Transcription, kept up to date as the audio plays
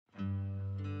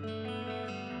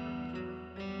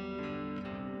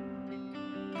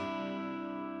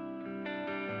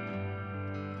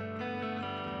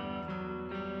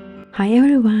Hi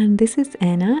everyone, this is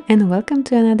Anna and welcome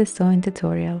to another sewing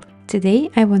tutorial. Today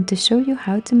I want to show you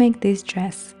how to make this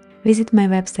dress. Visit my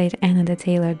website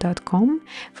annathetailer.com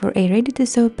for a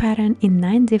ready-to-sew pattern in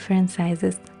 9 different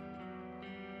sizes.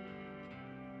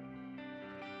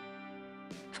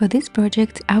 For this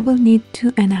project I will need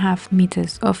 2.5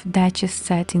 meters of Duchess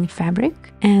satin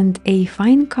fabric and a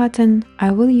fine cotton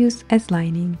I will use as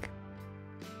lining.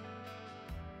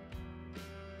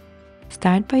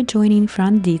 Start by joining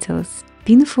front details.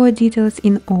 Pin 4 details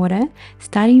in order,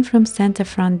 starting from center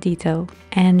front detail,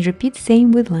 and repeat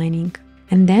same with lining.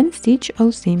 And then stitch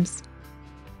all seams.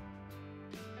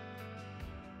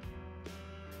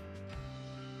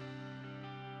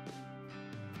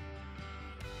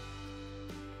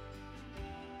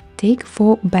 Take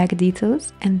 4 back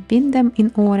details and pin them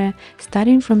in order,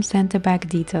 starting from center back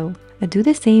detail. Do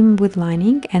the same with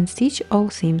lining and stitch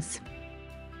all seams.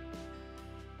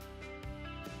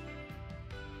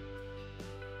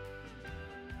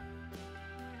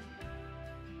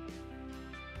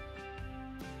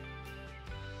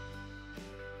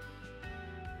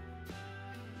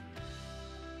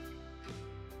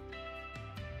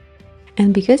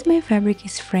 And because my fabric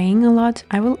is fraying a lot,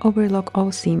 I will overlock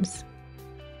all seams.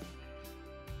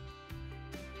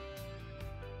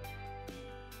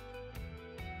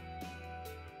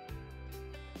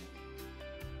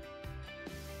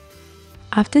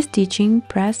 After stitching,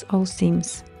 press all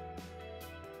seams.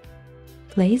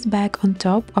 Place back on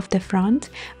top of the front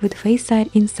with face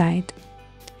side inside.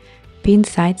 Pin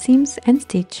side seams and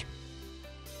stitch.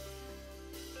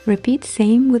 Repeat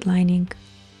same with lining.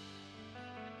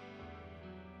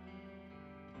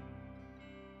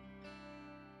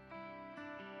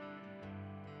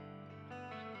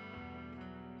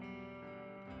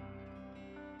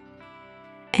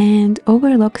 And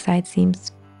overlock side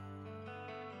seams.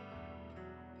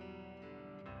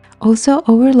 Also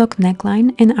overlock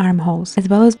neckline and armholes, as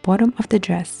well as bottom of the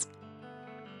dress.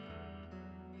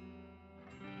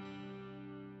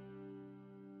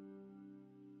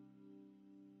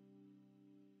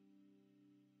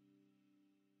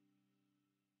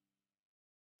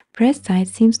 Press side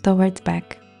seams towards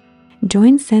back.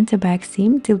 Join center back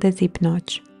seam till the zip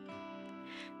notch.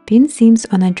 Pin seams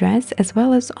on a dress as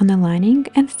well as on a lining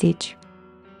and stitch.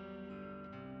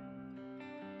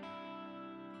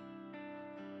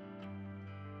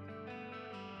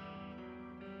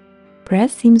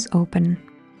 Press seams open.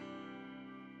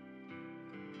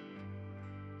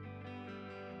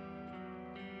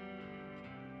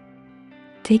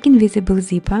 Take invisible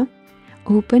zipper,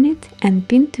 open it and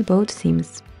pin to both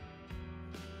seams.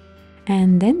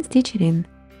 And then stitch it in.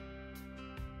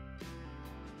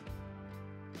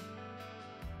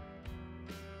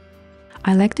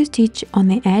 I like to stitch on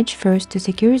the edge first to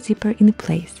secure zipper in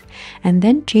place, and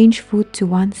then change foot to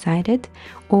one-sided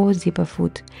or zipper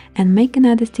foot and make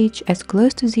another stitch as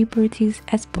close to zipper it is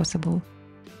as possible.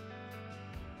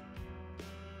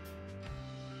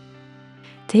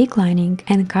 Take lining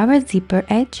and cover zipper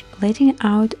edge, letting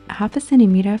out 0.5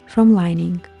 centimeter from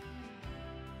lining.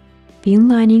 Pin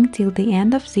lining till the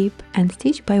end of zip and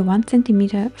stitch by 1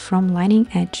 centimeter from lining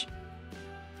edge.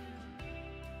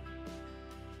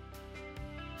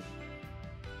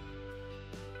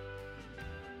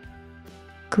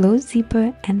 Close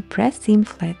zipper and press seam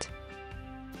flat.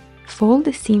 Fold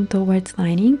the seam towards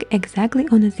lining exactly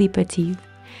on the zipper teeth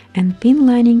and pin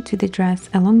lining to the dress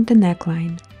along the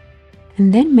neckline.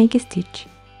 And then make a stitch.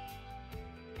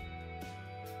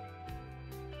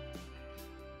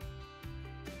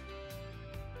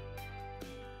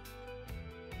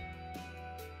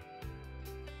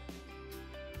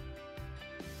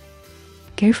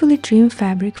 Carefully trim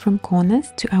fabric from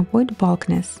corners to avoid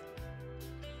bulkiness.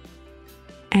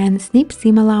 And snip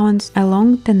seam allowance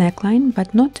along the neckline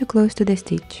but not too close to the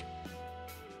stitch.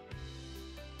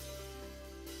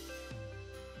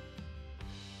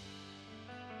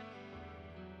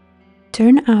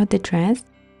 Turn out the dress,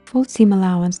 fold seam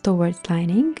allowance towards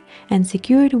lining and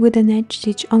secure it with an edge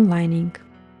stitch on lining.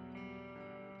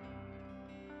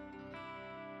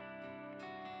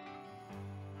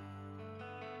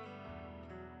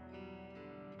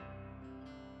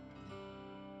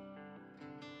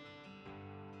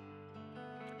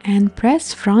 And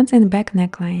press front and back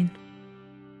neckline.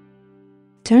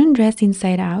 Turn dress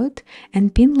inside out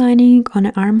and pin lining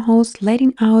on armholes,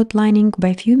 letting out lining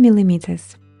by few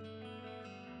millimeters.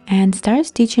 And start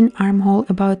stitching armhole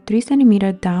about 3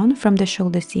 cm down from the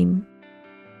shoulder seam.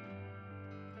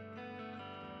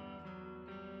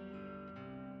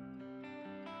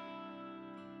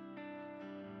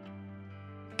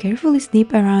 Carefully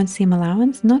snip around seam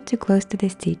allowance not too close to the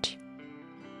stitch.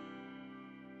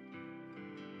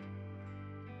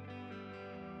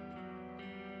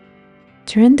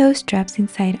 Turn those straps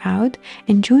inside out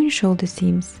and join shoulder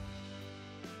seams.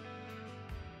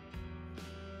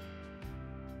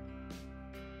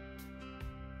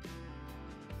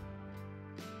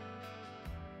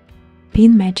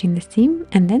 Pin matching the seam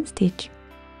and then stitch.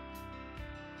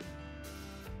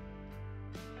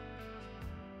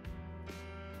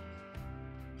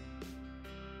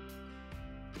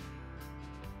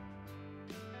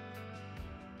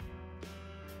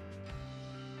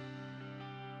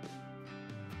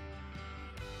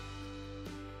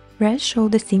 Press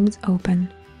shoulder seams open.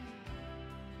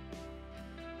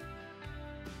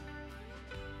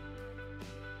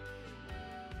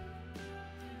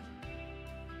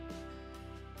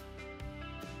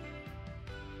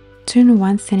 Turn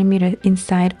 1 cm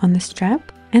inside on the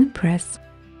strap and press.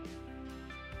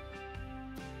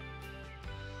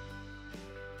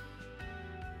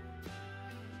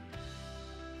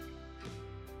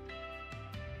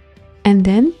 And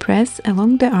then press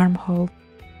along the armhole.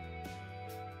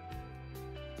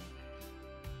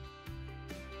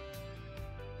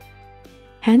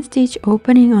 Hand stitch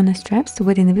opening on the straps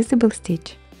with invisible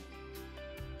stitch.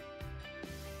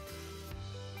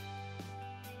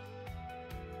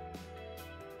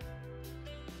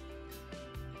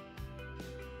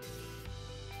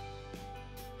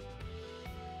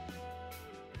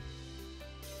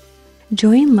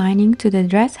 Join lining to the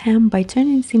dress hem by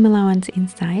turning seam allowance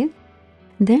inside,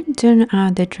 then turn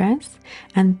out the dress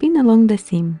and pin along the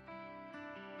seam.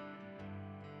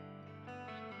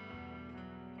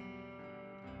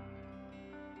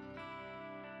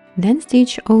 Then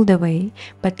stitch all the way,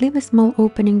 but leave a small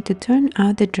opening to turn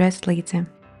out the dress later.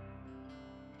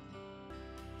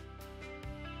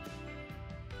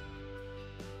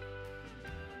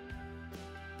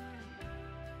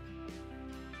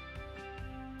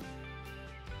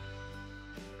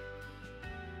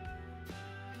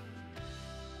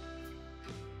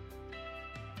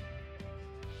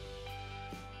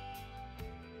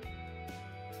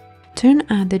 Turn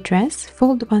out the dress,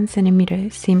 fold 1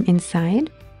 cm seam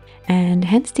inside, and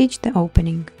hand stitch the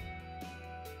opening.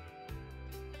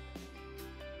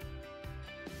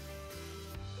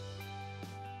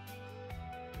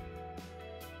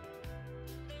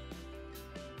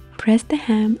 Press the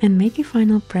hem and make a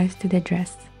final press to the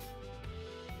dress.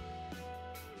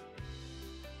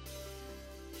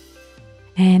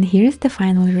 And here's the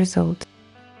final result.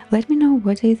 Let me know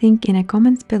what you think in the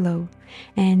comments below.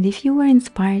 And if you were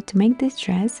inspired to make this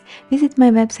dress, visit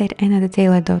my website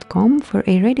annathetailor.com for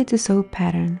a ready-to-sew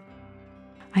pattern.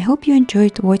 I hope you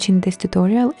enjoyed watching this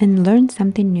tutorial and learned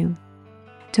something new.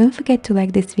 Don't forget to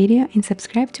like this video and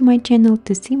subscribe to my channel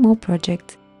to see more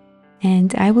projects.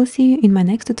 And I will see you in my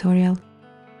next tutorial.